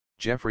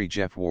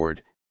Geoff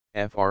Ward,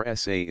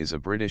 FRSA is a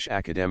British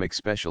academic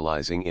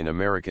specialising in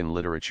American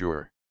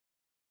literature.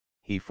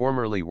 He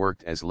formerly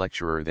worked as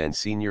lecturer then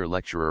senior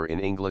lecturer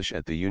in English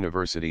at the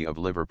University of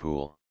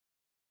Liverpool.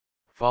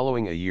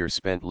 Following a year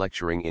spent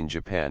lecturing in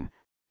Japan,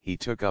 he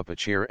took up a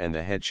chair and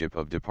the headship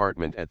of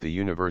department at the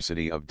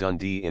University of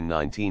Dundee in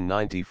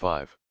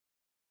 1995.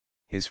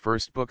 His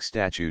first book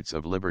Statutes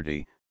of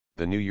Liberty,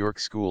 The New York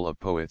School of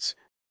Poets,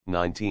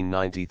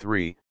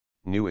 1993,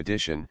 new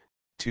edition,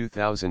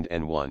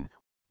 2001,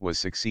 was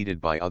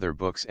succeeded by other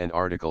books and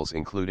articles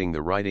including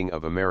The Writing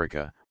of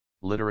America,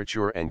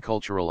 Literature and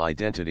Cultural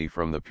Identity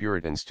from the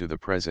Puritans to the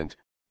Present,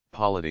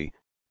 Polity,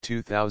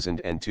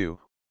 2002,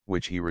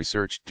 which he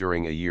researched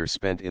during a year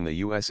spent in the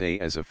USA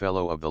as a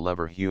Fellow of the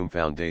Leverhulme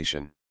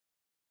Foundation.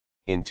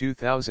 In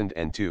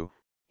 2002,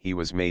 he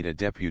was made a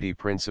Deputy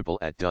Principal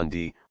at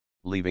Dundee,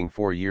 leaving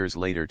 4 years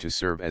later to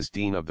serve as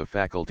Dean of the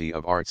Faculty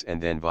of Arts and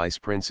then Vice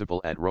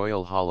Principal at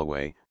Royal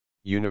Holloway,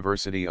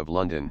 University of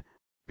London,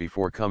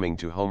 before coming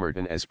to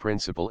Homerton as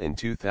Principal in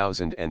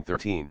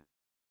 2013.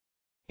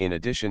 In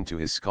addition to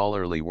his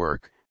scholarly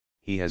work,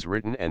 he has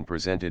written and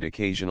presented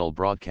occasional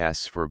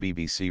broadcasts for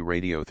BBC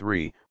Radio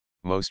 3,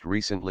 most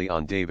recently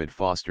on David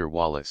Foster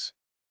Wallace.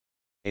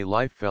 A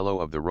Life Fellow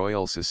of the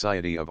Royal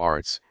Society of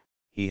Arts,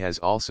 he has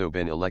also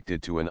been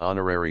elected to an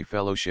honorary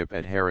fellowship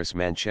at Harris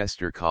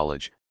Manchester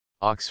College,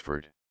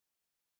 Oxford.